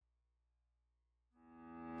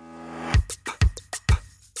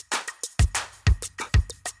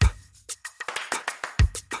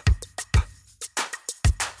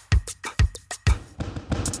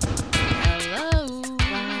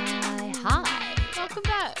Welcome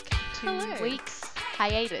back. 2 weeks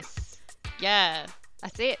hiatus. Yeah,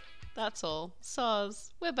 That's it. that's all.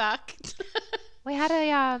 Soz, we're back. We had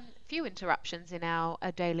a few interruptions in our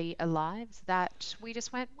daily lives that we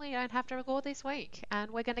just went, we don't have to record this week. And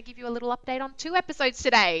we're going to give you a little update on 2 episodes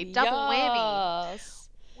today. Double whammy. Yes.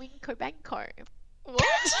 Winko banko. What?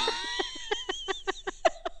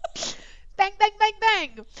 Bang, bang, bang,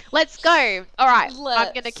 bang. Let's go. All right. I'm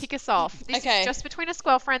going to Let's. kick us off. This Okay. is Just Between Us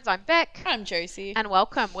Girlfriends. I'm Beck. I'm Josie. And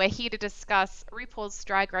welcome. We're here to discuss RuPaul's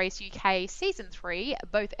Drag Race UK Season 3,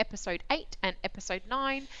 both Episode 8 and Episode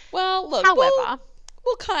 9. Well, look, However,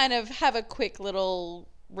 we'll kind of have a quick little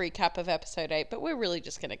recap of episode 8, but we're really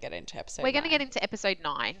just going to get into episode we're going to get into Episode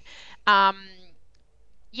 9.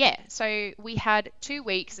 Yeah, so we had 2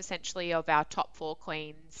 weeks essentially of our top 4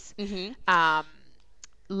 queens. Mm-hmm.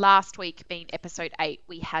 Last week being Episode 8,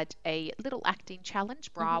 we had a little acting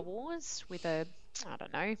challenge, Bra Wars, with a, I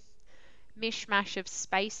don't know, mishmash of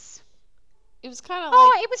space. It was kind of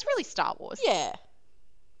Oh, like, it was really Star Wars. yeah.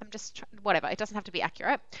 I'm just, whatever, it doesn't have to be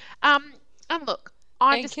accurate. And look,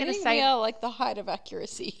 I'm just going to say, we are like the height of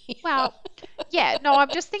accuracy. well, yeah, no,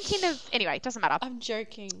 I'm just thinking of, anyway, it doesn't matter. I'm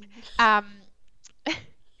joking.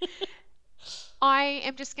 I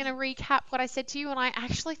am just going to recap what I said to you, and I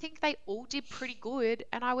actually think they all did pretty good,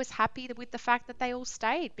 and I was happy with the fact that they all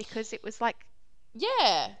stayed because it was like,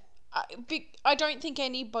 Yeah. I don't think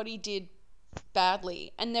anybody did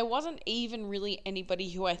badly. And there wasn't even really anybody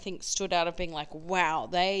who I think stood out of being like, wow,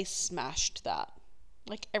 they smashed that.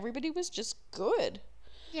 Like, everybody was just good.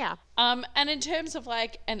 yeah, And in terms of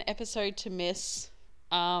like an episode to miss,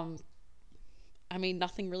 I mean,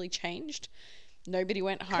 nothing really changed. Nobody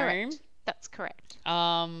went home. correct. That's correct.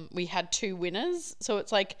 We had 2 winners. So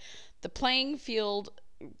it's like the playing field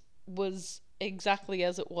was exactly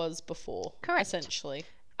as it was before. Correct. Essentially.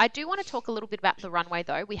 I do want to talk a little bit about the runway,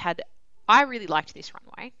 though. I really liked this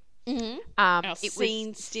runway. Mm-hmm. It scene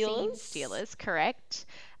was stealers. Scene stealers, correct.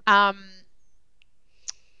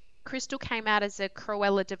 Crystal came out as a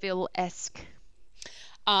Cruella de Vil-esque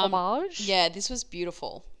homage. Yeah, this was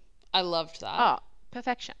beautiful. I loved that. Oh,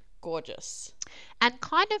 perfection. Gorgeous. And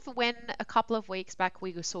kind of when a couple of weeks back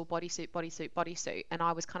we saw bodysuit, and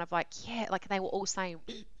I was kind of like, yeah, like they were all saying,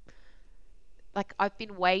 like I've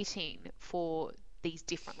been waiting for these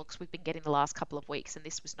different looks we've been getting the last couple of weeks, and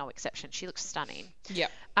this was no exception. She looks stunning. Yeah.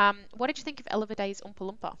 What did you think of Eleva Day's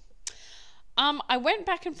Oompa Loompa? I went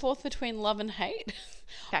back and forth between love and hate.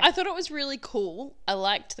 Okay. I thought it was really cool. I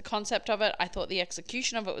liked the concept of it. I thought the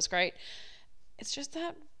execution of it was great. It's just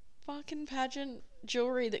that fucking pageant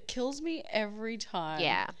jewelry that kills me every time.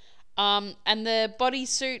 Yeah. And the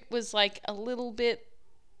bodysuit was like a little bit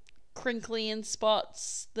crinkly in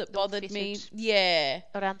spots that bothered me. fitted. Yeah.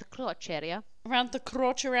 Around the crotch area. Around the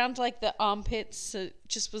crotch, around like the armpits, it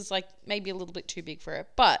just was like maybe a little bit too big for it.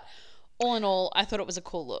 But all in all, I thought it was a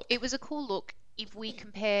cool look. It was a cool look. If we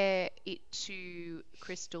compare it to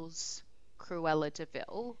Crystal's Cruella de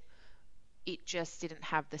Vil, it just didn't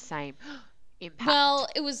have the same impact. Well,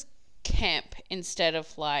 it was camp instead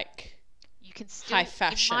of like you can still, high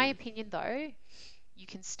fashion. In my opinion, though, you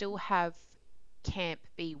can still have camp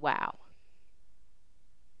be wow.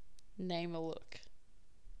 Name a look.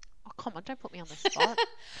 Oh, come on, don't put me on the spot.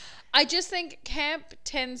 I just think camp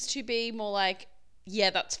tends to be more like,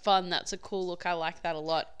 yeah, that's fun, that's a cool look, I like that a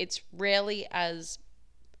lot. It's rarely as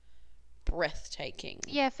breathtaking.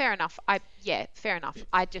 Yeah, fair enough. Fair enough.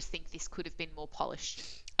 I just think this could have been more polished.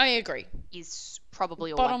 I agree. Is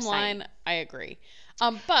probably all Bottom I'm saying. line, I agree.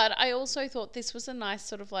 But I also thought this was a nice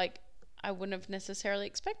sort of like, I wouldn't have necessarily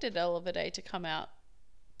expected Eleva Day to come out,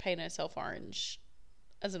 paint herself orange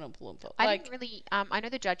as an Oompa Loompa. I didn't really, I know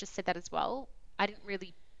the judges said that as well. I didn't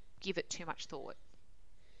really give it too much thought.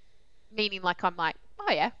 Meaning like, I'm like,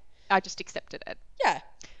 oh yeah, I just accepted it. Yeah,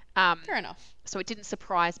 fair enough. So it didn't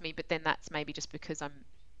surprise me, but then that's maybe just because I'm,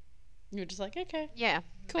 You were just like, okay. yeah,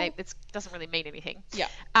 Cool. it doesn't really mean anything. Yeah.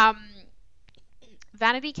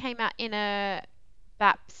 Vanity came out in a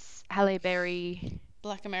Baps Halle Berry.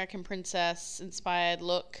 Black American Princess inspired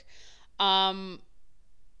look.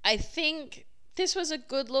 I think this was a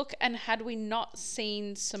good look, and had we not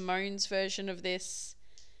seen Simone's version of this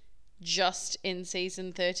just in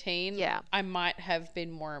season 13, Yeah. I might have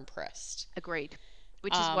been more impressed. Agreed.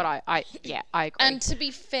 Which is what I agree. And to be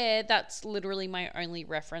fair, that's literally my only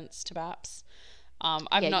reference to Baps.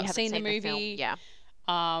 I've you not haven't seen the movie. film.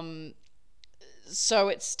 Yeah. So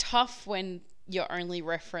it's tough when your only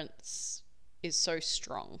reference is so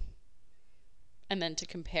strong. And then to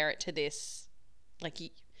compare it to this, like,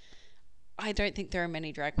 I don't think there are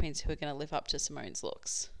many drag queens who are going to live up to Simone's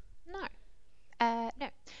looks. No. No.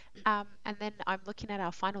 And then I'm looking at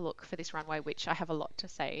our final look for this runway, which I have a lot to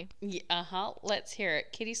say. Yeah, let's hear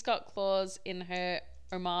it. Kitty Scott Claus in her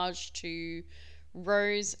homage to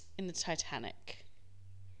Rose in the Titanic.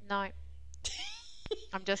 No,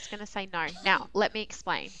 I'm just going to say no. Now, let me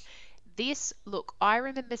explain. This look, I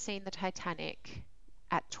remember seeing the Titanic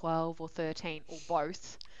at 12 or 13 or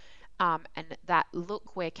both. And that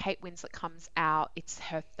look where Kate Winslet comes out, it's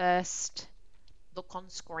her first look on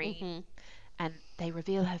screen. And they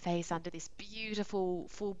reveal her face under this beautiful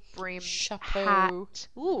full brim Chapeau. hat.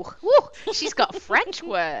 Ooh, she's got French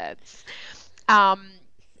words.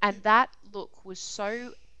 And that look was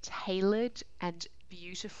so tailored and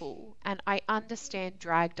beautiful. And I understand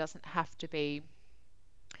drag doesn't have to be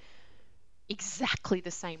exactly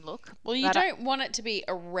the same look. Well, you don't want it to be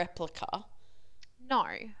a replica. No,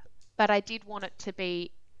 but I did want it to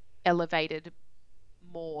be elevated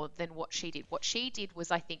more than what she did. What she did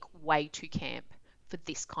was, I think, way too camp for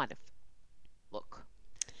this kind of look.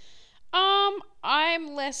 I'm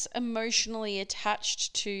less emotionally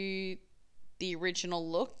attached to the original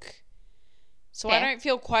look. So Fair. I don't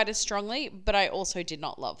feel quite as strongly, but I also did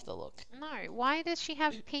not love the look. No, why does she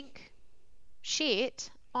have pink shit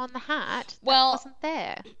on the hat that Well, wasn't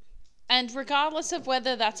there? And regardless of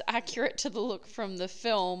whether that's accurate to the look from the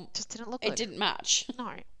film, Just didn't look good. it didn't match.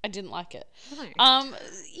 No. I didn't like it. No.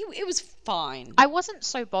 It was fine. I wasn't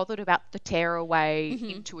so bothered about the tear away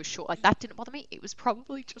into a short. Like, that didn't bother me. It was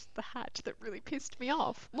probably just the hat that really pissed me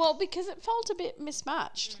off. Well, because it felt a bit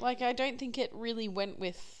mismatched. Like, I don't think it really went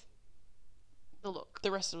with the look.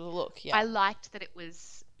 The rest of the look, yeah. I liked that it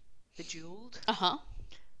was bejeweled. Uh-huh.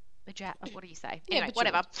 What do you say? Yeah, anyway,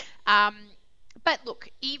 bejeweled. Whatever. But look,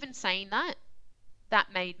 even saying that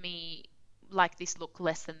made me like this look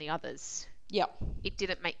less than the others. Yeah. It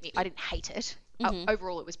didn't make me, I didn't hate it.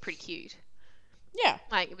 Overall, it was pretty cute. Yeah.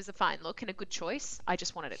 Like, it was a fine look and a good choice. I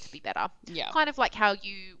just wanted it to be better. Yeah. Kind of like how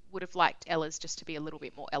you would have liked Ella's just to be a little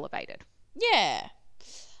bit more elevated. Yeah.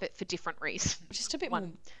 But for different reasons. Just a bit more.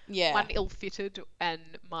 Yeah. One ill-fitted and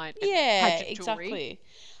mine. Yeah, exactly.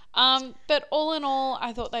 But all in all,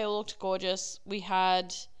 I thought they looked gorgeous. We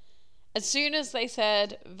had, as soon as they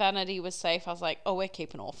said Vanity was safe, I was like, oh, we're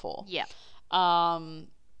keeping all four. Yeah.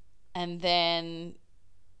 And then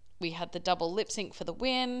we had the double lip sync for the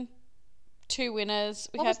win. 2 winners.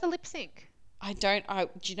 What was the lip sync? Do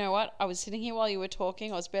you know what? I was sitting here while you were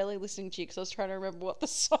talking. I was barely listening to you because I was trying to remember what the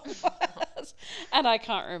song was. And I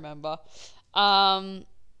can't remember. Anyway.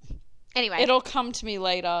 It'll come to me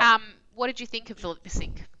later. What did you think of the lip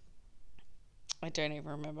sync? I don't even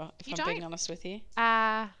remember, if I'm being honest with you.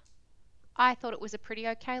 I thought it was a pretty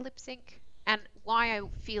okay lip sync. And why I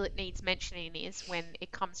feel it needs mentioning is when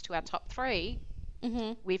it comes to our top 3,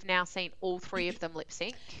 we've now seen all 3 of them lip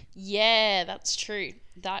sync. Yeah, that's true.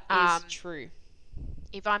 That is true.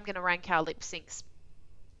 If I'm going to rank our lip syncs,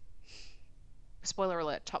 spoiler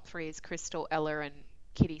alert, top 3 is Crystal, Ella, and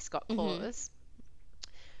Kitty Scott Claus.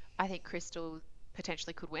 I think Crystal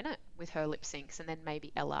potentially could win it with her lip syncs, and then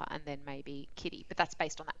maybe Ella, and then maybe Kitty. But that's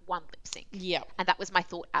based on that one lip sync. Yep. And that was my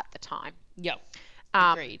thought at the time. Yep.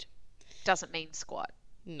 Agreed. Doesn't mean squat.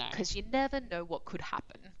 No. Because you never know what could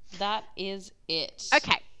happen. That is it.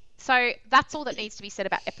 Okay. So that's all that needs to be said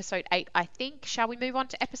about episode 8, I think. Shall we move on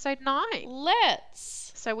to episode 9?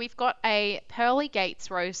 Let's. So we've got a Pearly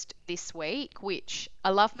Gates roast this week, which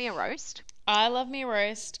I love me a roast. I love me a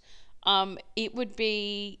roast. It would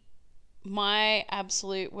be my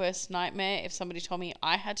absolute worst nightmare if somebody told me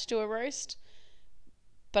I had to do a roast,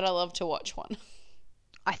 but I love to watch one.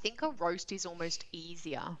 I think a roast is almost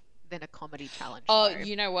easier than a comedy challenge. Oh, though.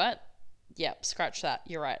 you know what? Yep, scratch that.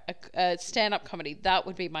 You're right. A stand-up comedy, that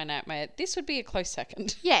would be my nightmare. This would be a close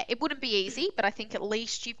second. Yeah, it wouldn't be easy, but I think at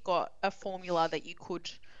least you've got a formula that you could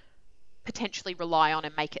potentially rely on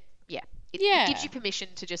and make it, it gives you permission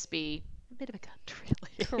to just be a bit of a cunt,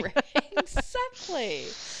 really. Correct. Exactly.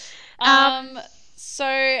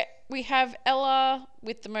 So we have Ella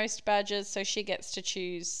with the most badges, so she gets to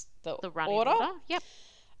choose the running order. Yep.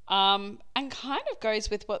 And kind of goes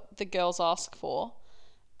with what the girls ask for.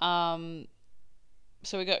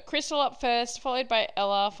 So we got Crystal up first, followed by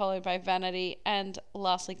Ella, followed by Vanity, and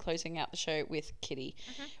lastly closing out the show with Kitty,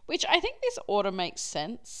 which I think this order makes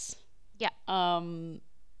sense. Yeah.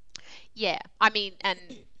 Yeah. I mean, and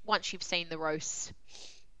once you've seen the roast,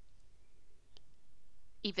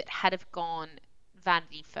 if it had have gone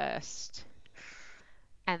Vanity first,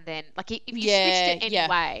 and then like if you switched it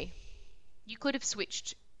anyway, you could have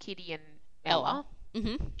switched Kitty and Ella.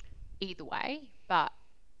 Either way, but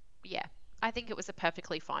yeah, I think it was a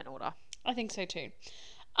perfectly fine order. I think so too.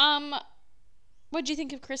 What do you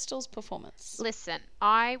think of Crystal's performance? Listen,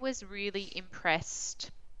 I was really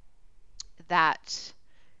impressed that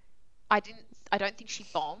I don't think she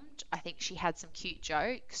bombed. I think she had some cute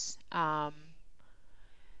jokes. Some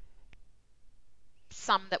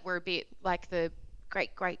that were a bit like the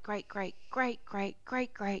great, great, great, great, great, great,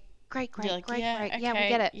 great, great, great, You're great, like, great, yeah, great. Yeah, we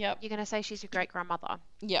get okay, it. yep, You're gonna say she's your great grandmother.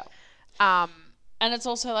 yeah. Um, And it's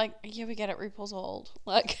also like, yeah, we get it. RuPaul's old.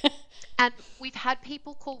 Like, and we've had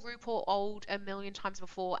people call RuPaul old a million times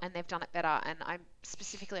before, and they've done it better. And I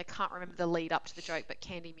can't remember the lead up to the joke, but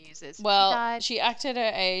Candy Muses, she well, died. she acted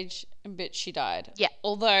her age, and bitch, she died. Yeah,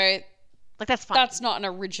 Although like that's funny. that's not an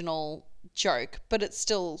original joke, but it's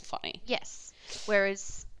still funny. Yes.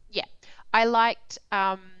 Whereas, yeah, I liked.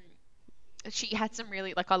 She had some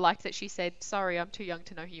really like I liked that she said, "Sorry, I'm too young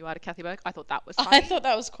to know who you are," to Kathy Burke. I thought that was funny. I thought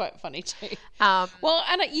that was quite funny too. Um, Well,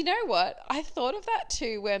 and you know what? I thought of that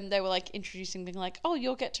too when they were like introducing being like, oh,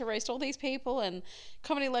 you'll get to roast all these people and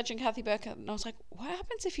comedy legend Kathy Burke. And I was like, what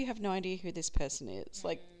happens if you have no idea who this person is?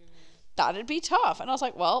 Like, that'd be tough. And I was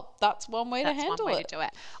like, well, that's one way to that's handle one way it. to do it.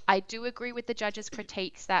 I do agree with the judges'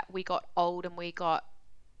 critiques that we got old and we got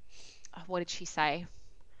what did she say?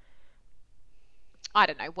 I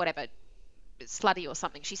don't know, whatever, slutty or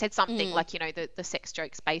something. She said something like, the sex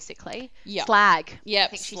jokes basically. Yeah. Slag. Yep, I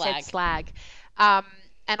think she said slag. And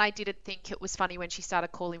I didn't think it was funny when she started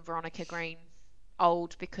calling Veronica Green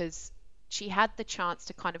old because she had the chance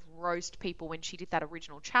to kind of roast people when she did that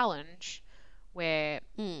original challenge where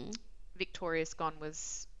Victoria Scone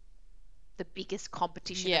was the biggest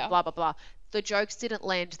competition and blah, blah, blah. The jokes didn't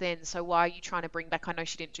land then, so why are you trying to bring back? I know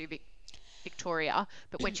she didn't do Victoria,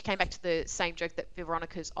 but when she came back to the same joke that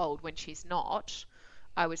Veronica's old when she's not,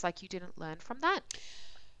 I was like, you didn't learn from that?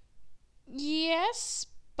 Yes,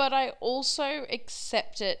 but I also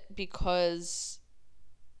accept it because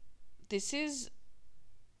this is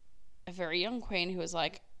a very young queen who is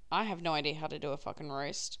like, I have no idea how to do a fucking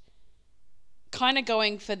roast. Kind of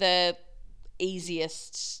going for the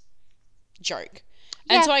easiest joke.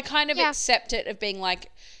 Yeah, and so I kind of accept it of being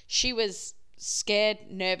like, she was scared,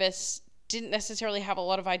 nervous, didn't necessarily have a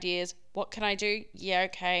lot of ideas. What can I do? Yeah,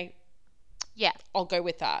 okay. Yeah. I'll go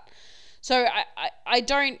with that. So I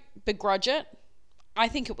don't begrudge it. I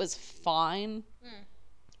think it was fine.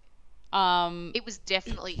 It was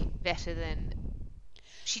definitely better than...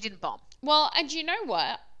 She didn't bomb. Well, and you know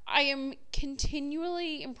what? I am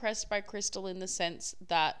continually impressed by Crystal in the sense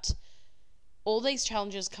that all these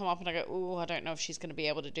challenges come up and I go, oh, I don't know if she's going to be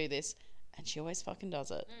able to do this. And she always fucking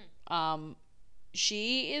does it.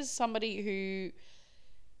 She is somebody who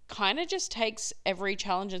kind of just takes every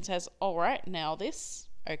challenge and says, all right, now this.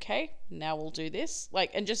 Okay, now we'll do this.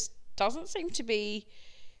 Like, and just doesn't seem to be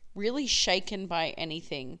really shaken by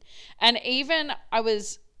anything. And even I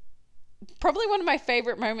was... Probably one of my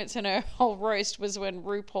favorite moments in her whole roast was when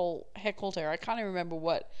RuPaul heckled her. I can't even remember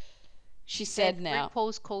what she said now.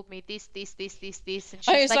 RuPaul's called me this, and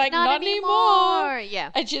she's like, not anymore.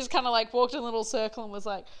 Yeah. And she just kind of like walked in a little circle and was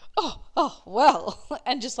like, oh, well,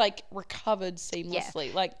 and just like recovered seamlessly.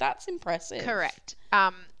 Yeah. Like, that's impressive. Correct.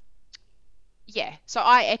 Yeah. So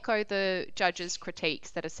I echo the judges'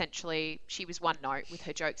 critiques that essentially she was one note with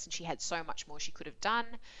her jokes and she had so much more she could have done.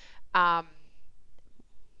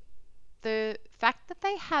 The fact that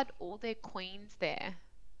they had all their queens there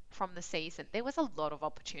from the season, there was a lot of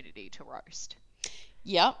opportunity to roast.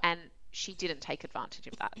 Yep. And she didn't take advantage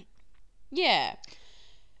of that. Yeah.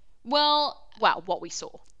 Well, what we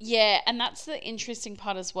saw. Yeah, and that's the interesting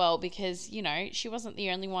part as well because, she wasn't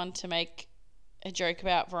the only one to make a joke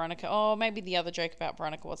about Veronica. Oh, maybe the other joke about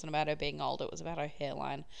Veronica wasn't about her being old. It was about her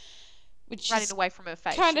hairline. Which running away from her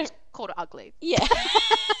face. Kind of called her ugly. Yeah.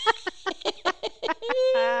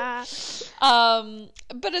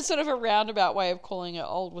 But it's sort of a roundabout way of calling her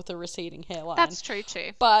old with a receding hairline. That's true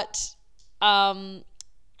too. But I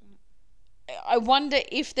wonder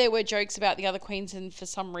if there were jokes about the other queens and for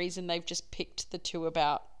some reason they've just picked the two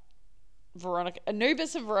about Veronica.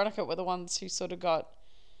 Anubis and Veronica were the ones who sort of got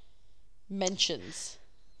mentions.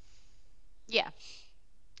 Yeah.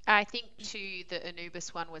 I think too the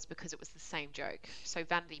Anubis one was because it was the same joke. So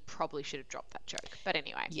Vanity probably should have dropped that joke. But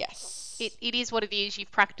anyway. Yes. It is what it is.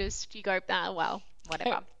 You've practiced. You go, well,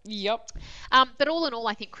 whatever. Yep. But all in all,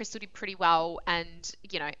 I think Crystal did pretty well. And,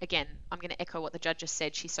 again, I'm going to echo what the judges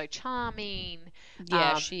said. She's so charming.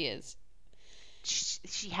 Yeah, she is.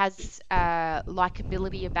 She has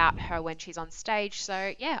likability about her when she's on stage.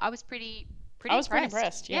 So, yeah, I was pretty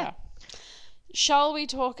impressed, yeah. Shall we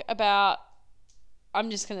talk about... I'm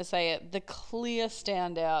just going to say it. The clear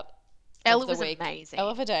standout Ella of the was week. amazing.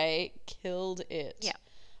 Ella Vaday killed it. Yeah.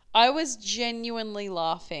 I was genuinely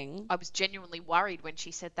laughing. I was genuinely worried when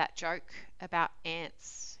she said that joke about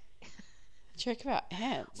ants. Joke about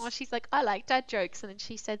ants. Well, she's like, I like dad jokes. And then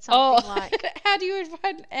she said Oh, something like, how do you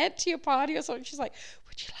invite an ant to your party or something? She's like,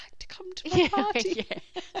 would you like to come to my party?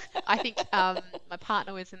 yeah. I think my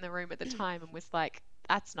partner was in the room at the time and was like,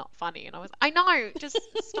 that's not funny. And I was, I know, just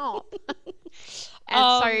stop.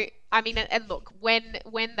 And so, I mean, and look, when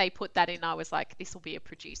they put that in, I was like, this will be a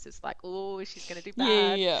producer's like, oh, she's going to do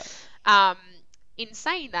bad. Yeah. In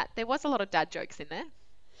saying that, there was a lot of dad jokes in there,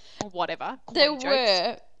 or whatever. There corny jokes.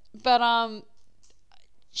 were, but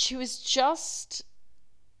she was just,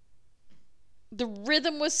 the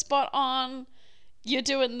rhythm was spot on. You're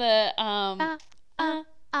doing the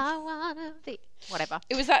I wanna be whatever.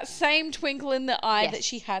 It was that same twinkle in the eye Yes. that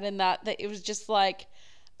she had in that it was just like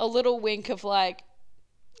a little wink of like,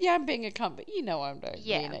 yeah, I'm being a cunt, but you know I don't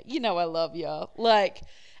mean it. You know I love you. Like,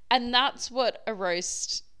 and that's what a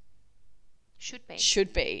roast Should be.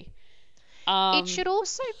 should be. It should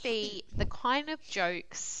also be the kind of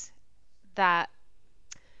jokes that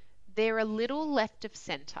they're a little left of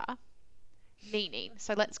center. Meaning,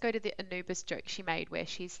 so let's go to the Anubis joke she made where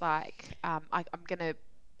she's like, I'm going to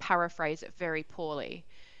paraphrase it very poorly,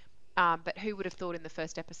 but who would have thought in the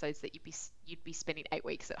first episodes that you'd be spending 8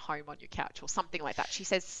 weeks at home on your couch or something like that? She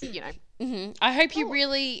says, you know. Mm-hmm. I hope you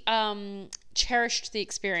really cherished the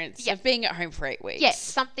experience of being at home for 8 weeks. Yes,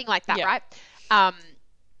 something like that, right?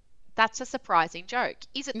 That's a surprising joke.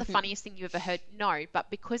 Is it the funniest thing you ever heard? No, but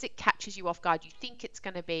because it catches you off guard, you think it's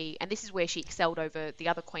going to be, and this is where she excelled over the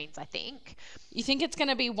other queens, I think. You think it's going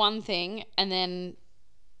to be one thing, and then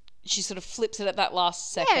she sort of flips it at that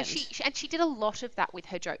last second. Yeah, she did a lot of that with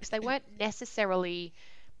her jokes. They weren't necessarily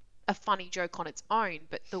a funny joke on its own,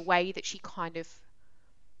 but the way that she kind of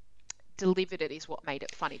delivered it is what made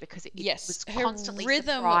it funny because it was constantly her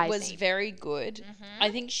rhythm surprising. was very good. I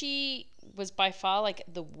think she was by far like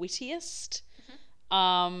the wittiest.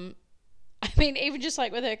 I mean, even just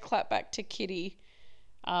like with her clap back to Kitty,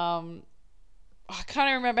 I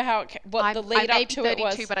can't remember what the lead up to it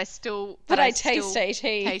was. But I still, but I taste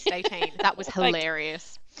 18. Taste 18. That was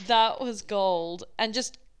hilarious. That was gold, and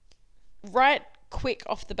just right quick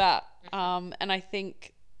off the bat. And I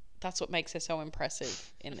think that's what makes her so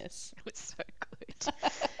impressive in this. It was so good.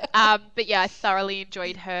 But yeah, I thoroughly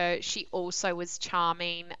enjoyed her. She also was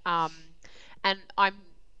charming. And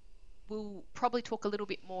we'll probably talk a little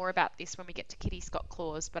bit more about this when we get to Kitty Scott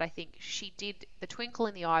Claus, but I think she did, the twinkle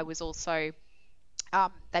in the eye was also,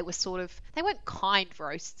 they weren't kind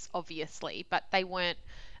roasts, obviously, but they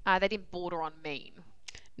didn't border on mean.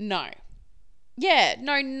 No. Yeah,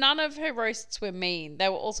 no, none of her roasts were mean. They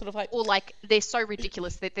were all sort of like... Or like, they're so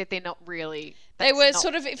ridiculous that they're not really... They were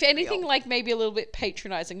sort of, if anything, real. Like maybe a little bit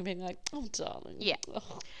patronising, being like, oh, darling. Yeah.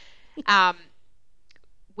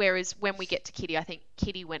 Whereas when we get to Kitty, I think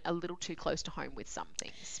Kitty went a little too close to home with some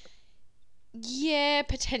things. Yeah,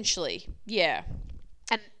 potentially. Yeah.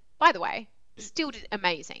 And by the way, still did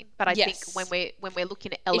amazing. But I think when we're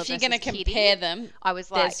looking at Ella, if you're going to compare them, I was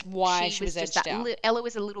like, why she was edged out. Ella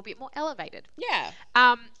was a little bit more elevated. Yeah.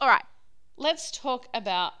 All right. Let's talk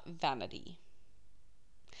about Vanity.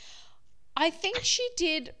 I think she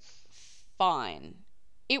did fine.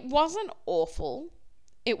 It wasn't awful.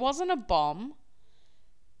 It wasn't a bomb.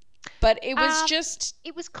 But it was just...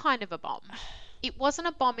 It was kind of a bomb. It wasn't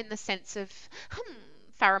a bomb in the sense of,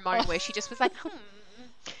 pheromone, where she just was like,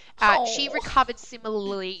 She recovered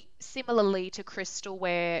similarly to Crystal,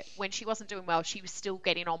 where when she wasn't doing well, she was still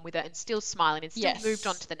getting on with it and still smiling and still moved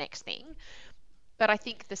on to the next thing. But I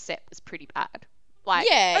think the set was pretty bad. Like,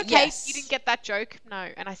 you didn't get that joke? No,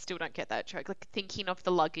 and I still don't get that joke. Like, thinking of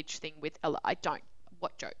the luggage thing with Ella, I don't.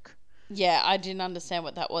 What joke? Yeah, I didn't understand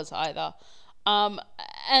what that was either.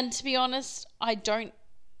 And to be honest, I don't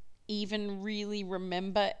even really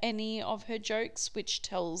remember any of her jokes, which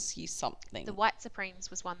tells you something. The White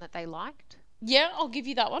Supremes was one that they liked. Yeah, I'll give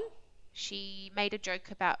you that one. She made a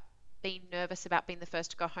joke about being nervous about being the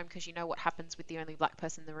first to go home because you know what happens with the only black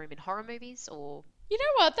person in the room in horror movies, or... You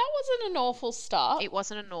know what? That wasn't an awful start. It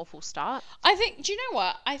wasn't an awful start. Do you know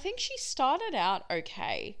what? I think she started out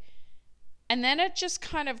okay. And then it just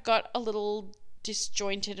kind of got a little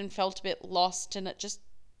disjointed and felt a bit lost, and it just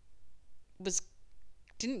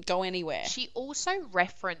didn't go anywhere. She also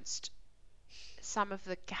referenced some of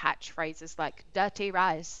the catchphrases like dirty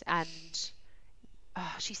rice, and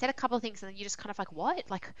she said a couple of things and then you just kind of like, what?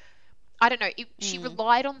 Like, I don't know. She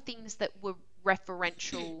relied on things that were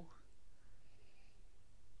referential.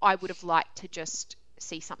 I would have liked to just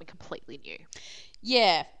see something completely new.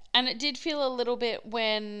 Yeah, and it did feel a little bit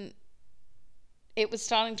when it was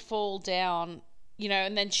starting to fall down. you know,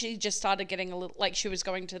 and then she just started getting a little, like, she was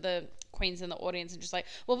going to the queens in the audience and just like,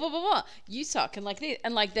 well, blah, blah, blah, you suck, and like this,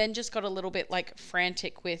 and like then just got a little bit like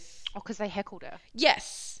frantic with. Oh, because they heckled her.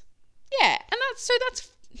 Yes. Yeah, and that's.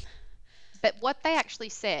 But what they actually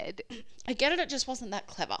said, I get it. It just wasn't that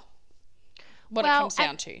clever. What it well, comes down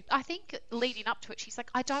and to. I think leading up to it, she's like,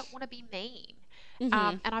 I don't want to be mean.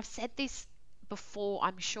 Mhm. And I've said this before,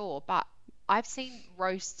 I'm sure, but I've seen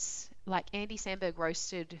roasts, like Andy Samberg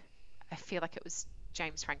roasted, I feel like it was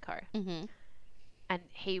James Franco. Mhm. And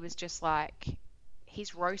he was just like,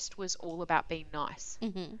 his roast was all about being nice.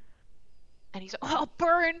 Mhm. And he's like, oh,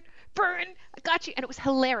 burn, I got you. And it was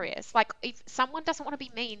hilarious. Like, if someone doesn't want to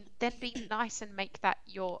be mean, then be nice and make that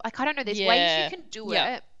your, like, I don't know, there's ways you can do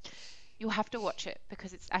it. You'll have to watch it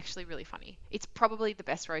because it's actually really funny. It's probably the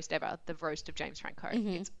best roast ever, the roast of James Franco.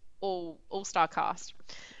 Mhm. It's all-star cast.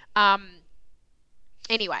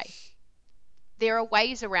 Anyway, there are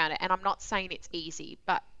ways around it, and I'm not saying it's easy,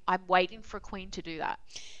 but I'm waiting for a queen to do that.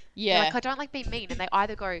 They're Yeah. like, I don't like being mean, and they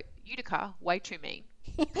either go, Utica, way too mean.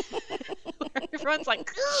 Where everyone's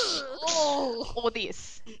like, Oh. or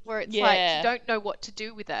this, where it's Yeah. like you don't know what to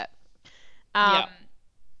do with it. Yeah.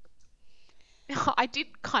 I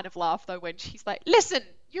did kind of laugh though when she's like, "Listen,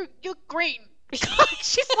 you're green."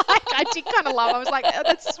 She's like, I did kind of laugh. I was like, oh,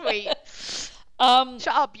 "That's sweet."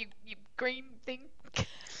 Shut up, you green thing.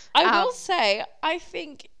 I will say, I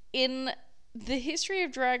think in the history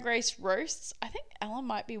of Drag Race roasts, I think Ella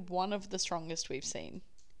might be one of the strongest we've seen.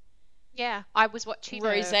 Yeah, I was watching.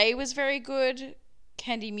 Rosé was very good.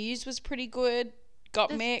 Candy Muse was pretty good.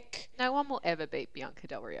 Got Mick. No one will ever beat Bianca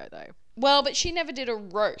Del Rio though. Well, but she never did a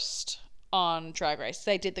roast on Drag Race.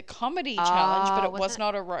 They did the comedy challenge, but it was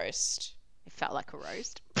not a roast. It felt like a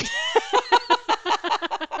roast.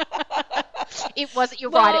 It wasn't.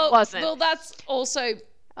 You're right. It wasn't. Well, that's also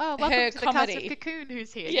welcome her to the comedy. cast of Cocoon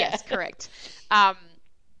who's here. Yeah. Yes, correct.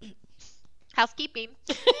 Housekeeping.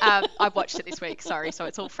 I've watched it this week. Sorry, so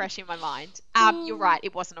it's all fresh in my mind. You're right.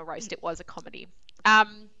 It wasn't a roast. It was a comedy. But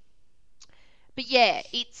yeah,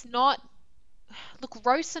 it's not. Look,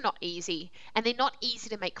 roasts are not easy, and they're not easy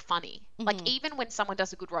to make funny. Like, even when someone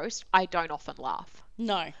does a good roast, I don't often laugh.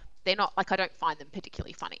 No. They're not, like, I don't find them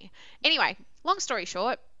particularly funny. Anyway, long story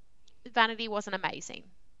short, Vanity wasn't amazing.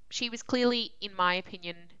 She was clearly, in my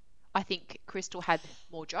opinion, I think Crystal had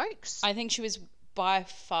more jokes. I think she was by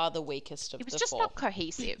far the weakest of the four. It was just not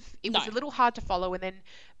cohesive. It No. was a little hard to follow, and then,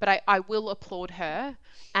 but I will applaud her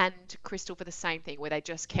and Crystal for the same thing, where they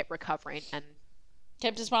just kept recovering and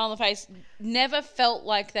kept a smile on the face. Never felt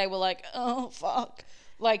like they were like, oh, fuck.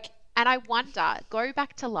 Like, and I wonder, go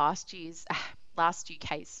back to last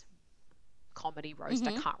UK's comedy roast.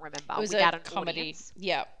 I can't remember. it was without a an comedy. audience.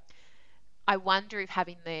 Yeah. I wonder if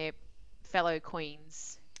having their fellow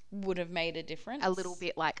queens Would have made a difference. a little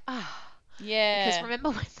bit like, Yeah. because remember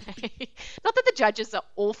when they, not that the judges are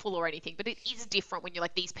awful or anything, but it is different when you're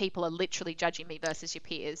like, these people are literally judging me versus your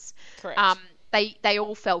peers. Correct. They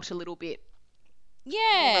all felt a little bit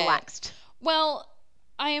yeah. more relaxed. Well,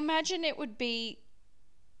 I imagine it would be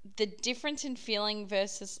the difference in feeling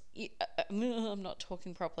versus. I'm not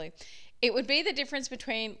talking properly. It would be the difference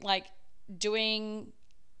between like doing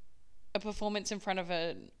a performance in front of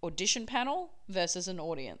an audition panel versus an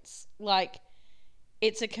audience. Like,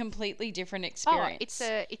 it's a completely different experience.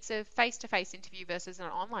 It's a face-to-face interview versus an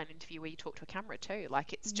online interview where you talk to a camera too.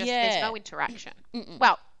 Like, it's just there's no interaction.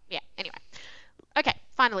 Well, yeah. Anyway, okay.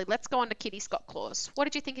 Finally, let's go on to Kitty Scott Claus. What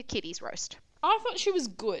did you think of Kitty's roast? I thought she was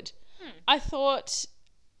good. I thought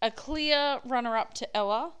a clear runner-up to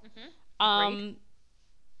Ella. Agreed.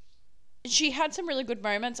 She had some really good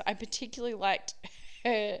moments. I particularly liked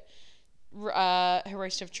her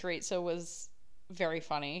roast of chorizo was very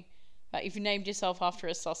funny. If you named yourself after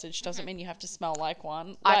a sausage, doesn't mean you have to smell like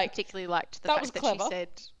one. I particularly liked the that fact was that clever. she said,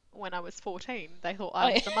 when I was 14, they thought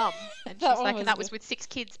I was the mum. And she's That one like, was and that was good. with 6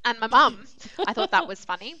 kids and my mum. I thought that was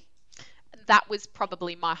funny. That was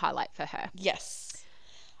probably my highlight for her. Yes.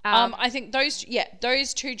 I think those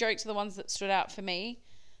two jokes are the ones that stood out for me.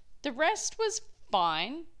 The rest was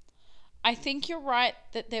fine. I think you're right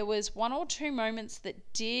that there was one or two moments that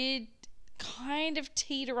did kind of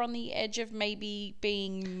teeter on the edge of maybe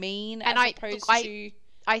being mean And as opposed to...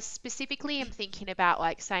 I specifically am thinking about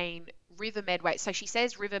like saying River Medway. So she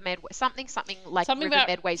says River Medway, something like Something River about-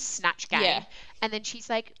 Medway's snatch game. Yeah. And then she's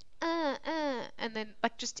like, and then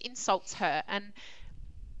like just insults her. And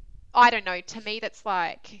I don't know, to me that's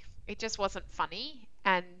like, it just wasn't funny.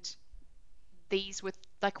 And these were,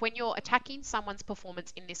 like when you're attacking someone's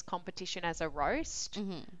performance in this competition as a roast,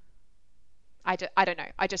 I don't know.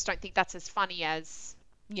 I just don't think that's as funny as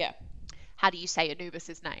Yeah. how do you say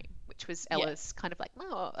Anubis's name, which was Ella's kind of like,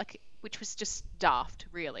 oh, like, which was just daft,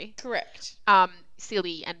 really. Correct.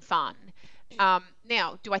 Silly and fun.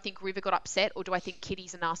 Now, do I think River got upset, or do I think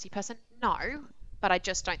Kitty's a nasty person? No, but I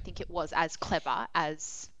just don't think it was as clever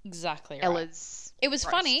as Exactly right. Ella's It was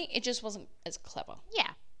roast. funny, it just wasn't as clever. Yeah.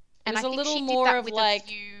 And was I a think little she more did that of with like- a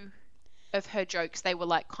few of her jokes. They were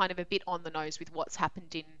like kind of a bit on the nose with what's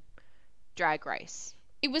happened in Drag Race.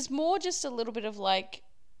 It was more just a little bit of like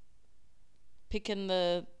picking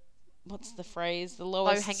the, what's the phrase? The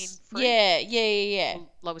lowest. Low-hanging fruit? Yeah.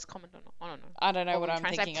 Lowest common, I don't know. I don't know What what were we I'm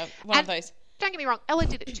trying to say? thinking of. One of And- those. Don't get me wrong, Ella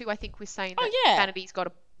did it too, I think, with saying Oh, that yeah. Vanity's got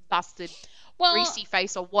a busted, Well, greasy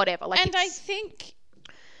face or whatever. Like, and I it's think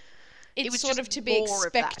it's was sort just of to be more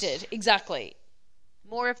of that. expected. Exactly.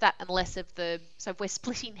 more of that and less of the. So if we're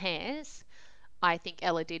splitting hairs, I think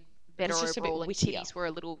Ella did better just a bit overall, and wittier. Kitty's were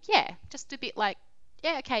a little, just a bit like,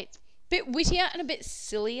 okay, it's Bit wittier and a bit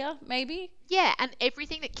sillier, maybe. yeah, and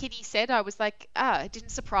everything that Kitty said, I was like, it didn't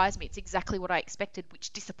surprise me. It's exactly what I expected,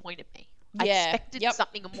 which disappointed me. I Yeah, expected yep.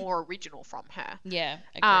 something more original from her. Yeah,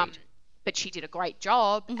 agreed. But she did a great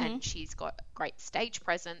job, Mm-hmm. and she's got great stage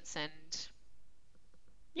presence, and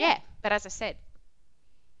yeah. But as I said,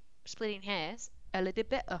 splitting hairs, Ella did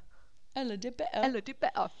better. A little bit. Ella did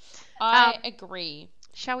better. I agree.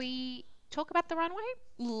 Shall we talk about the runway?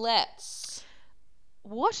 Let's.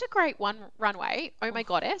 What a great runway! Oh my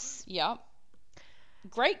goddess! Yep.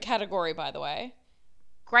 Great category, by the way.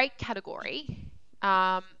 Great category.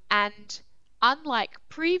 And unlike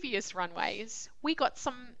previous runways, we got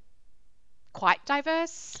some quite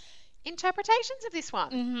diverse interpretations of this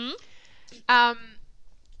one. Mm-hmm.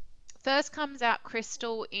 First comes out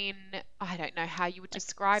Crystal in, I don't know how you would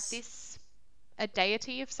describe this, a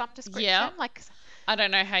deity of some description. Yeah. Like, I don't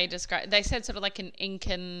know how you describe. They said sort of like an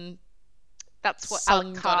Incan that's what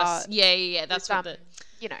sun Alencar goddess. Yeah. That's was, what the.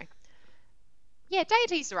 you know. Yeah,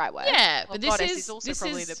 deity's the right word. Yeah, Well, but this goddess is also this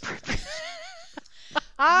probably is the appropriate.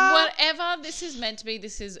 whatever this is meant to be.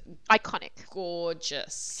 This is Iconic.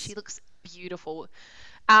 gorgeous. She looks beautiful.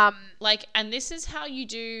 Like, and this is how you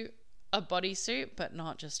do a bodysuit, but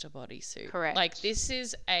not just a bodysuit. Correct. Like, this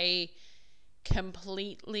is a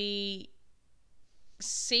completely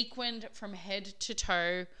sequined from head to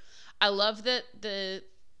toe. I love that the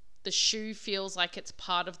shoe feels like it's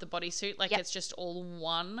part of the bodysuit, like Yep. it's just all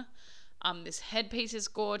one. This headpiece is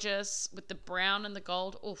gorgeous with the brown and the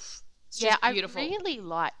gold. Oof. It's just beautiful. I really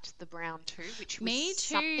liked the brown too, which was Me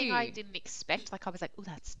something I too. didn't expect. Like, I was like, oh,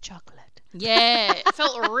 that's chocolate. Yeah, it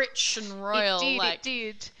felt rich and royal. It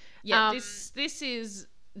did. Yeah, this is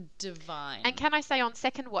divine. And can I say, on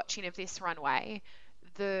second watching of this runway,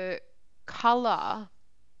 the colour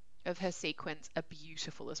of her sequins are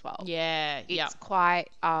beautiful as well. Yeah, It's quite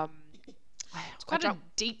it's quite a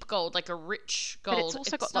deep gold, like a rich gold. but it's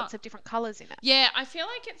also got lots of different colours in it. Yeah, I feel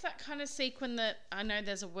like it's that kind of sequin that I know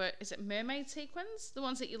there's a word. Is it mermaid sequins? The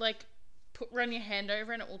ones that you like run your hand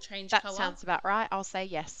over and it will change That color. sounds about right. I'll say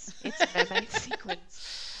yes. It's a mermaid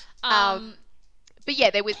sequins. Um, But yeah,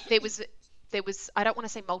 there was I don't want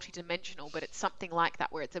to say multi-dimensional, but it's something like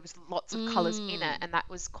that where there was lots of colours in it, and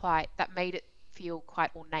that made it feel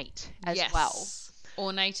quite ornate as well.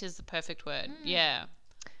 Ornate is the perfect word. Yeah.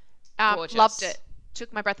 Gorgeous. Loved it.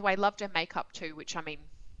 Took my breath away. Loved her makeup too, which, I mean,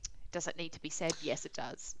 does it need to be said? Yes, it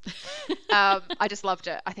does. I just loved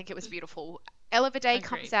it. I think it was beautiful. Ella Vidae Agreed.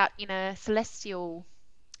 comes out in a celestial.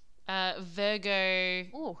 Virgo.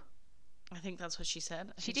 Oh, I think that's what she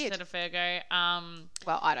said. She She did. said a Virgo.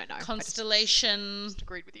 well, I don't know. Constellation. I just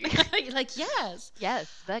agreed with you. You're like, yes. Yes,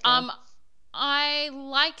 Virgo. I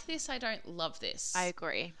like this. I don't love this. I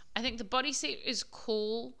agree. I think the bodysuit is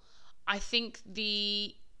cool. I think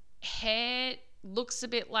the hair looks a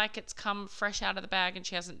bit like it's come fresh out of the bag and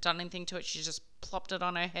she hasn't done anything to it. She just plopped it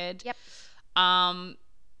on her head. Yep.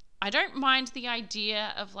 I don't mind the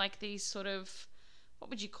idea of like these sort of, what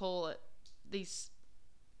would you call it? These,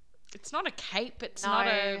 it's not a cape. It's not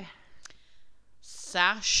a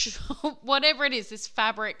sash. Whatever it is, this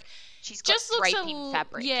fabric. She's got Just looks draping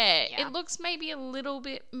fabric. Yeah, Yeah. it looks maybe a little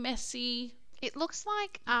bit messy. It looks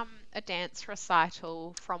like a dance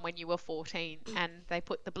recital from when you were 14 and they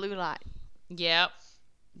put the blue light Yep.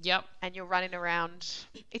 and you're running around.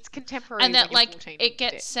 It's contemporary. And that when you're like 14 it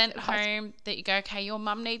gets at sent high school. home that you go, okay, your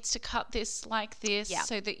mum needs to cut this like this Yeah.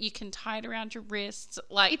 so that you can tie it around your wrists.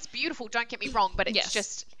 Like It's beautiful, don't get me wrong, but it's Yes.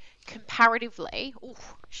 just comparatively,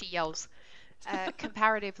 she yells,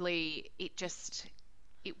 comparatively,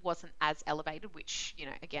 it wasn't as elevated, which,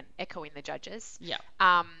 again, echoing the judges. yeah.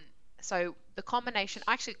 So the combination,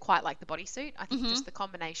 I actually quite like the bodysuit. I Mm-hmm. think just the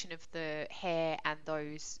combination of the hair and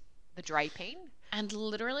the draping And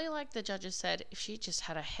literally, like the judges said, if she just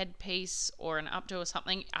had a headpiece or an updo or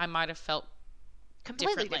something, I might have felt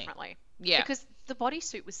Completely differently. Yeah. Because the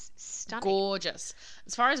bodysuit was stunning. Gorgeous.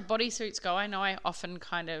 As far as bodysuits go, I know I often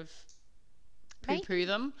kind of poo-poo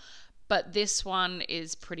them, but this one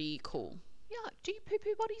is pretty cool. Yeah. Do you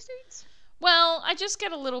poo-poo bodysuits? Well, I just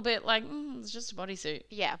get a little bit like, it's just a bodysuit.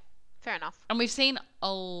 Yeah. Fair enough. And we've seen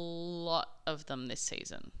a lot of them this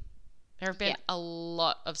season. There have been a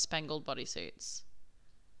lot of spangled bodysuits.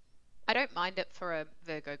 I don't mind it for a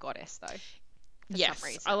Virgo goddess, though. For some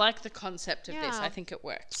reason. I like the concept of this. I think it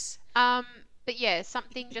works. But yeah,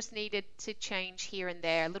 something just needed to change here and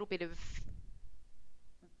there. A little bit of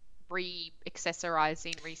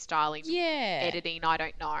re-accessorizing, restyling, editing. I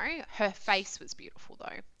don't know. Her face was beautiful,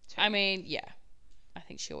 though. Too. I mean, yeah. I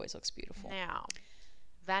think she always looks beautiful. Now,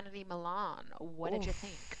 Vanity Milan. What did you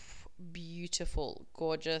think? Beautiful,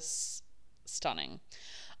 gorgeous, stunning.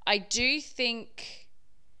 I do think,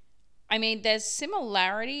 I mean, there's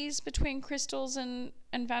similarities between Crystals and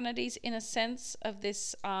Vanities in a sense of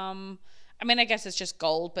this. I mean, I guess it's just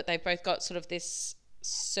gold, but they've both got sort of this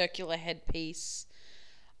circular headpiece.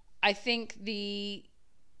 I think the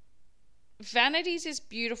Vanities is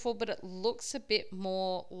beautiful, but it looks a bit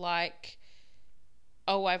more like,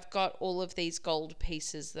 oh, I've got all of these gold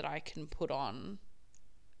pieces that I can put on,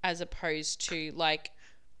 as opposed to like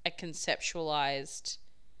a conceptualized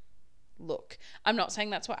look. I'm not saying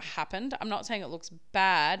that's what happened. I'm not saying it looks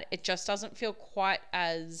bad. It just doesn't feel quite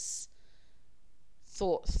as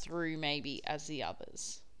thought through maybe as the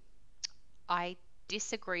others. I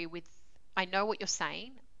disagree with, I know what you're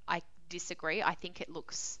saying. I disagree. I think it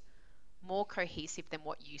looks more cohesive than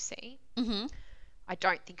what you see. Mm-hmm. I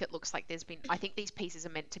don't think it looks like there's been, I think these pieces are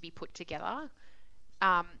meant to be put together.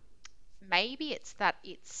 Maybe it's that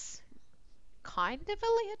it's kind of a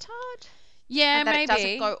leotard. Yeah, and that maybe. it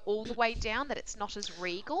doesn't go all the way down, that it's not as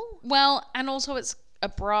regal. Well, and also it's a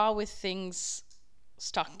bra with things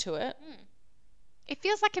stuck to it. It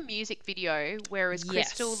feels like a music video, whereas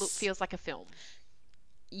Crystal feels like a film.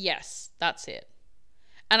 Yes, that's it.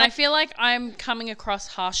 And I feel like I'm coming across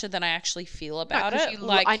harsher than I actually feel about it.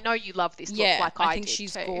 I know you love this look, like I think did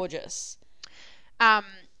she's too. gorgeous.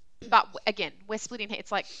 But again, we're splitting hairs.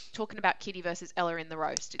 It's like talking about Kitty versus Ella in the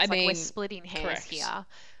roast. It's we're splitting hairs here.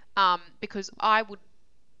 Because I would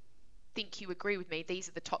think you agree with me. These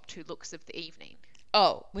are the top two looks of the evening.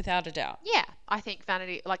 Oh, without a doubt. Yeah, I think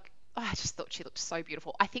Vanity, I just thought she looked so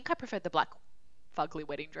beautiful. I think I preferred the black fugly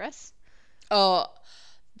wedding dress. Oh,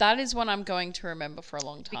 that is one I'm going to remember for a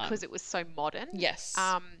long time. Because it was so modern. Yes.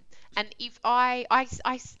 And if I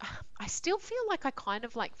still feel like I kind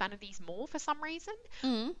of like Vanities more for some reason.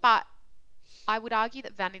 Mm. But I would argue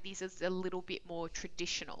that Vanities is a little bit more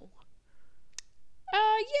traditional.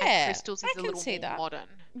 Yeah. And Crystals is I a can little see more that. modern.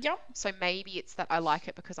 Yep. So maybe it's that I like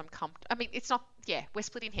it because I'm comfortable. I mean, it's not, we're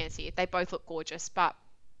splitting hairs here. They both look gorgeous, but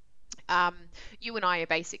you and I are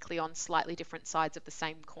basically on slightly different sides of the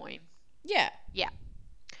same coin. Yeah. Yeah.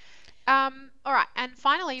 All right. And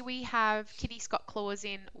finally, we have Kitty Scott Claus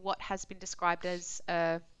in what has been described as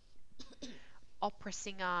a opera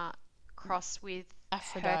singer cross with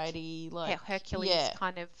Aphrodite, Hercules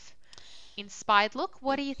kind of inspired look.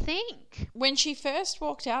 What do you think? When she first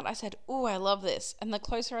walked out, I said, "Oh, I love this." And the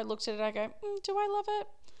closer I looked at it, I go, "Do I love it?"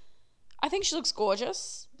 I think she looks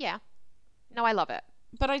gorgeous. Yeah. No, I love it.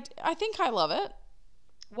 But I think I love it.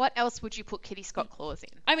 What else would you put Kitty Scott Claus in?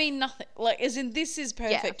 I mean, nothing. As in, this is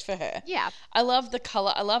perfect for her. Yeah. I love the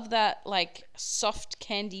colour. I love that, soft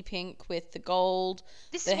candy pink with the gold.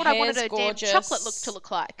 This is what I wanted a damn chocolate look to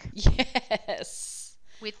look like. Yes.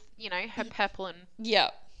 With, her purple and...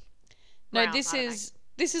 Yeah. No, brown,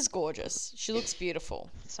 this is gorgeous. She looks beautiful.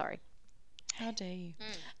 Sorry. How dare you?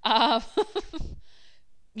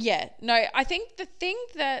 Yeah. No, I think the thing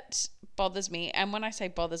that bothers me, and when I say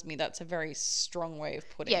bothers me, that's a very strong way of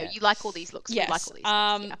putting it. Yeah, you like all these looks. Yes. You like all these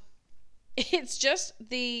looks, yeah. It's just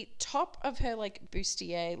the top of her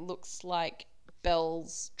bustier looks like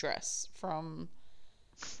Belle's dress from...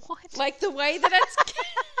 What? The way that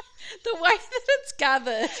it's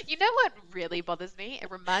gathered. You know what really bothers me? It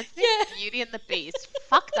reminds me of Beauty and the Beast.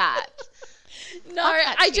 Fuck that. No,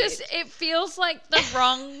 it feels like the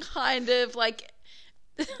wrong kind of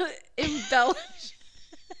embellish.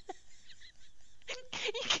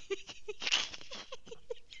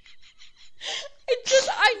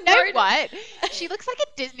 I know what? She looks like a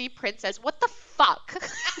Disney princess. What the fuck?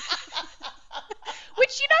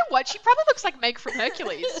 Which, you know what? She probably looks like Meg from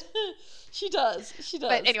Hercules. She does.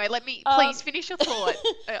 But anyway, let me please finish your thought.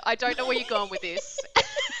 I don't know where you're going with this.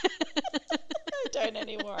 I don't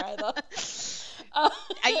anymore either. Are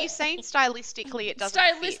you saying stylistically it doesn't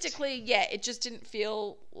fit? Stylistically, yeah, it just didn't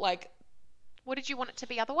feel like. What did you want it to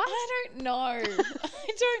be otherwise? I don't know. I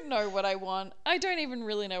don't know what I want. I don't even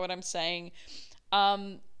really know what I'm saying.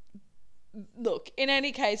 Look, in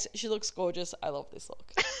any case, she looks gorgeous. I love this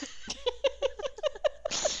look.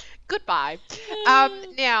 Goodbye.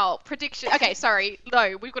 Now, prediction. Okay, sorry.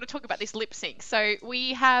 No, we've got to talk about this lip sync. So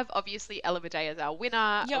we have obviously Ella Vidae as our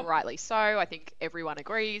winner, Yep. rightly so. I think everyone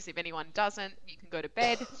agrees. If anyone doesn't, you can go to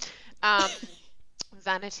bed.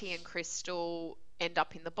 Vanity and Crystal end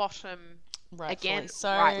up in the bottom. Rightly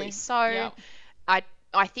so. Yep.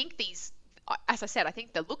 I think these, as I said, I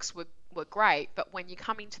think the looks were great, but when you're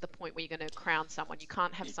coming to the point where you're going to crown someone, you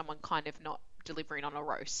can't have someone kind of not delivering on a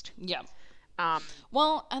roast. Yeah.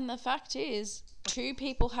 Well, and the fact is, 2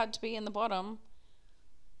 people had to be in the bottom.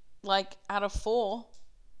 Like, out of 4,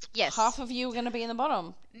 yes, half of you are going to be in the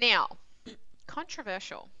bottom. Now,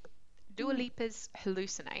 controversial. Dua Lipa's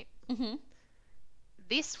Hallucinate. Mm-hmm.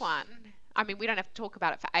 This one, I mean, we don't have to talk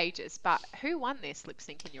about it for ages, but who won this lip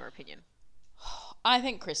sync in your opinion? I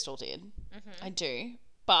think Crystal did. Mm-hmm. I do.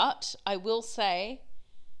 But I will say,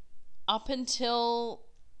 up until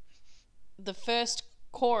the first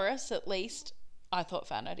chorus, at least, I thought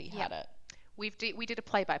Vanity had it. We did a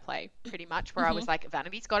play-by-play, pretty much, where I was like,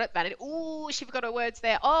 Vanity's got it. Vanity, ooh, she forgot her words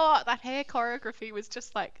there. Oh, that hair choreography was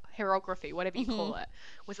just like hairography, whatever you call it,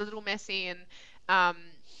 was a little messy. And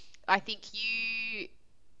I think you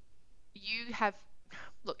have,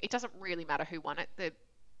 look, it doesn't really matter who won it. The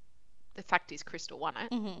fact is Crystal won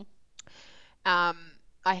it. Mm-hmm.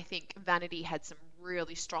 I think Vanity had some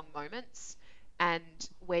really strong moments, and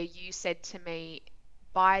where you said to me,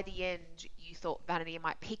 by the end, you thought Vanity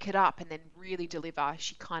might pick it up and then really deliver.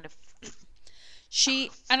 She kind of...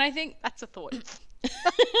 And I think... That's a thought.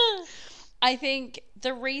 I think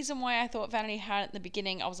the reason why I thought Vanity had it at the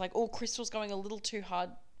beginning, I was like, oh, Crystal's going a little too hard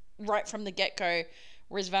right from the get-go,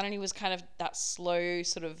 whereas Vanity was kind of that slow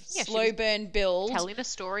burn build. Telling a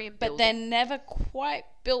story and building. But then never quite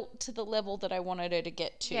built to the level that I wanted her to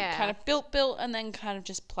get to. Yeah. Kind of built, and then kind of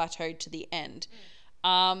just plateaued to the end.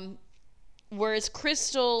 Whereas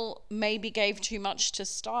Crystal maybe gave too much to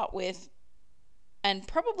start with and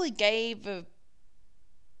probably gave a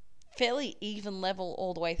fairly even level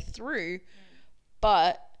all the way through,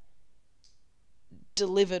 but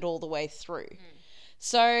delivered all the way through.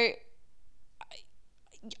 So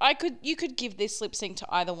you could give this lip sync to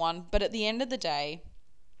either one, but at the end of the day,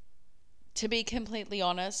 to be completely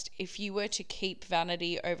honest, if you were to keep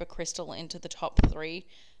Vanity over Crystal into the top 3,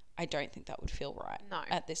 I don't think that would feel right. No.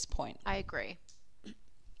 At this point. I agree.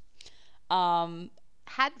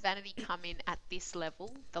 Had Vanity come in at this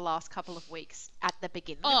level the last couple of weeks at the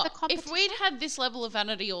beginning of the competition? If we'd had this level of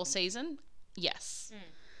Vanity all season, yes.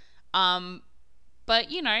 But,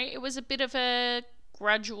 it was a bit of a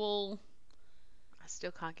gradual... I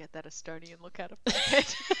still can't get that Estonian look out of my head.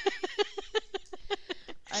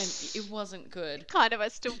 It wasn't good. Kind of.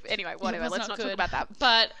 Anyway, whatever. Let's not talk about that.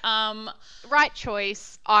 But right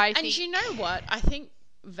choice. I think. And you know what? I think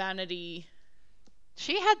Vanity.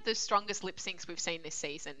 She had the strongest lip syncs we've seen this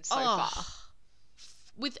season so far,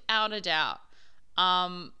 without a doubt.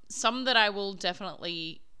 Some that I will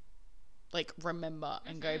definitely remember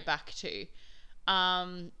and go back to.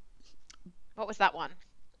 What was that one?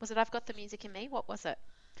 Was it I've Got the Music in Me? What was it?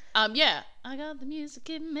 Yeah, I got the music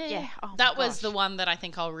in me. Yeah, that was the one that I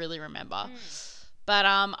think I'll really remember. But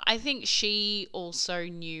I think she also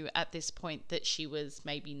knew at this point that she was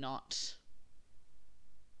maybe not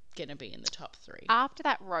gonna be in the top 3. After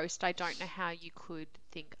that roast, I don't know how you could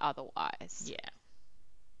think otherwise.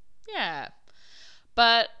 Yeah.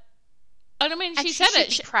 But I mean, she said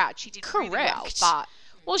it. She's proud. She did correct. Really well,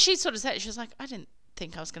 but she sort of said it. She was like, I didn't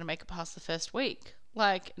think I was gonna make it past the first week.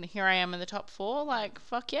 And here I am in the top 4.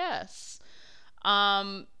 Fuck yes. So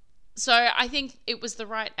I think it was the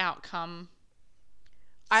right outcome.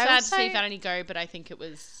 Sad to see Vanity go, but I think it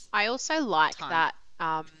was. I also like that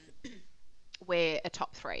we're a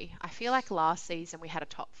top 3. I feel like last season we had a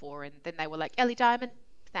top 4, and then they were like, Ellie Diamond,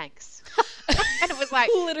 thanks. And it was like,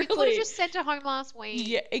 literally, we could have just sent her home last week.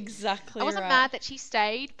 Yeah, exactly. I wasn't mad that she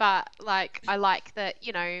stayed, but I like that,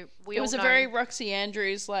 it was a very Roxy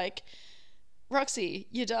Andrews, Roxy,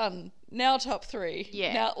 you're done. Now top 3.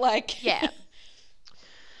 Yeah. Now, yeah.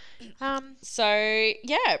 So,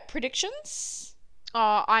 yeah, predictions?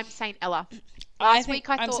 Oh, I'm saying Ella. I'm saying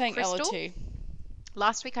Crystal. Ella too.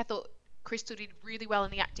 Last week I thought Crystal did really well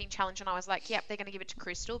in the acting challenge, and I was like, yep, they're going to give it to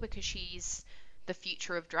Crystal because she's the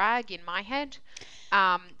future of drag in my head.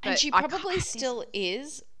 And she probably still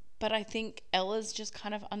is, but I think Ella's just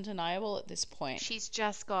kind of undeniable at this point. She's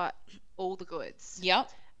just got all the goods. Yep.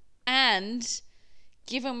 And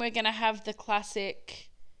given we're going to have the classic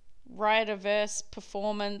Riot-averse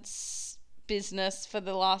performance business for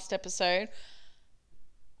the last episode,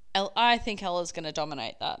 I think Ella's going to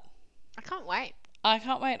dominate that. I can't wait. I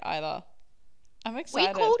can't wait either. I'm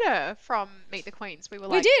excited. We called her from Meet the Queens. We did.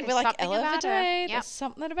 We're "There's like, something Ella about her." Vidae. Yep. There's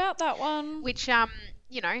something about that one. Which,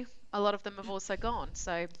 you know, a lot of them have also gone.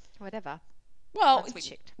 So whatever. Well, Once we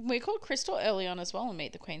checked. we called Crystal early on as well and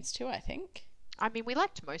Meet the Queens too, I think. I mean, we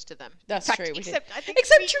liked most of them. That's In fact, true. We except, did. I think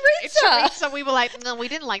Except we, Teresa. Teresa. We were like, no, we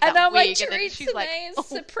didn't like that And I'm like, wig. And then Teresa she's like, May oh. is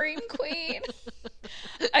Supreme Queen.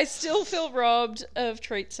 I still feel robbed of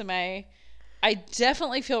Teresa May. I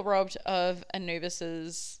definitely feel robbed of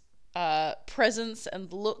Anubis's presence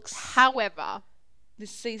and looks However, this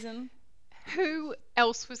season. who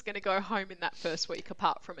else was going to go home in that first week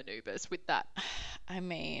apart from Anubis with that? I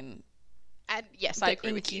mean, And yes, I the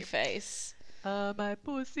agree with inky you. face. My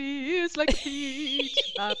pussy is like a peach.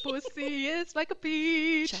 My pussy is like a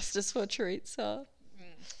peach. Justice for Teresa.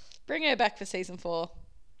 Bring her back for season 4.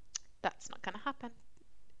 That's not going to happen.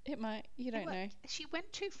 It might. You don't know. She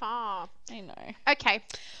went too far. I know. Okay.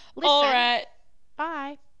 Listen. All right.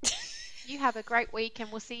 Bye. You have a great week,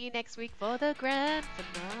 and we'll see you next week for the grand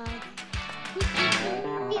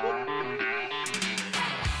finale.